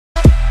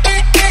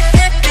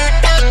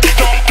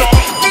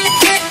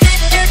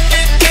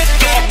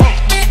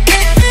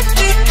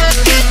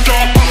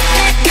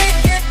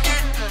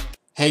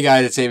Hey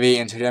guys, it's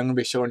Aviate, and today I'm going to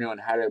be showing you on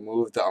how to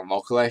remove the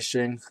unlocalized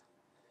string.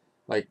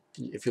 Like,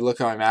 if you look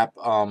at my map,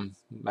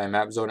 my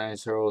map zone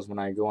editorials, when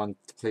I go on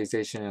the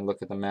PlayStation and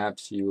look at the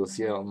maps, you will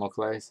see it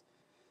unlocalized.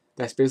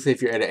 That's basically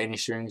if you edit any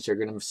strings, you're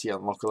going to see it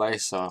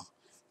unlocalized. So,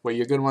 what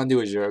you're going to want to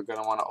do is you're going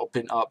to want to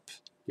open up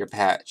your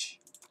patch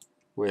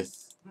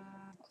with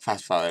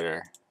fast file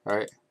editor,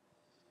 alright?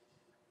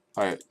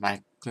 Alright,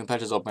 my clean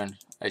patch is open.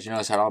 As you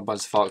notice, I don't have a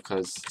bunch of fault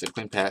because it's a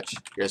clean patch.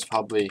 Yours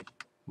probably,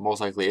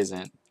 most likely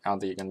isn't. I don't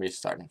think you're going to be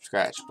starting from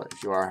scratch, but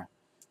if you are,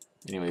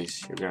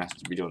 anyways, you're going to have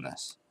to be doing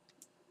this.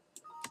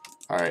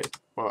 Alright,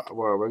 what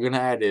we're going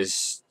to add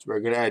is, we're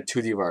going to add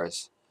two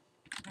devars.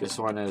 This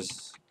one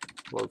is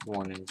local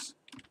warnings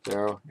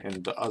 0,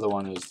 and the other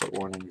one is the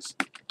warnings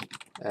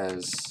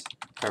as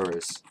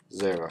errors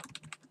 0.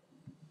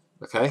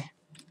 Okay?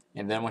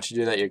 And then once you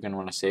do that, you're going to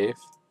want to save.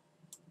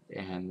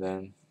 And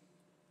then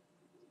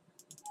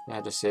you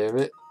have to save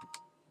it.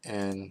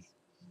 And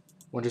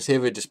once you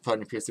save it, just put it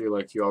in your PS3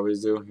 like you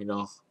always do, you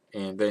know,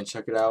 and then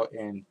check it out,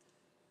 and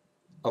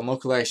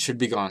unlocalized should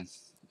be gone.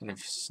 And if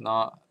it's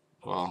not,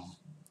 well,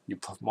 you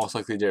most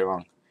likely did it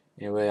wrong.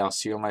 Anyway, I'll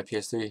see you on my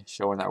PS3,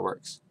 show when that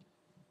works.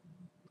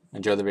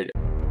 Enjoy the video.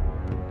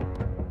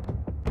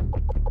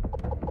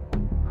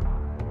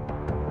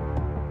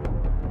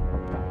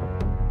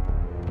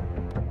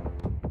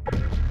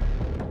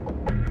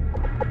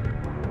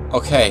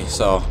 Okay,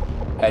 so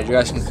as you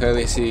guys can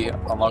clearly see,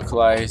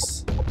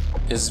 unlocalized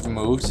is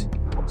removed.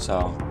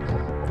 So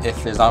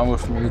if it's not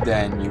removed from you,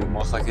 then you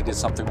most likely did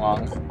something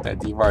wrong. That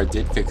devar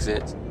did fix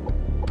it.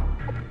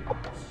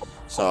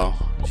 So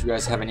if you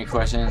guys have any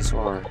questions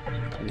or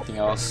anything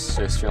else,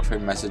 just feel free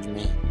to message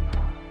me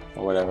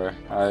or whatever.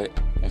 Alright,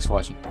 thanks for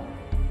watching.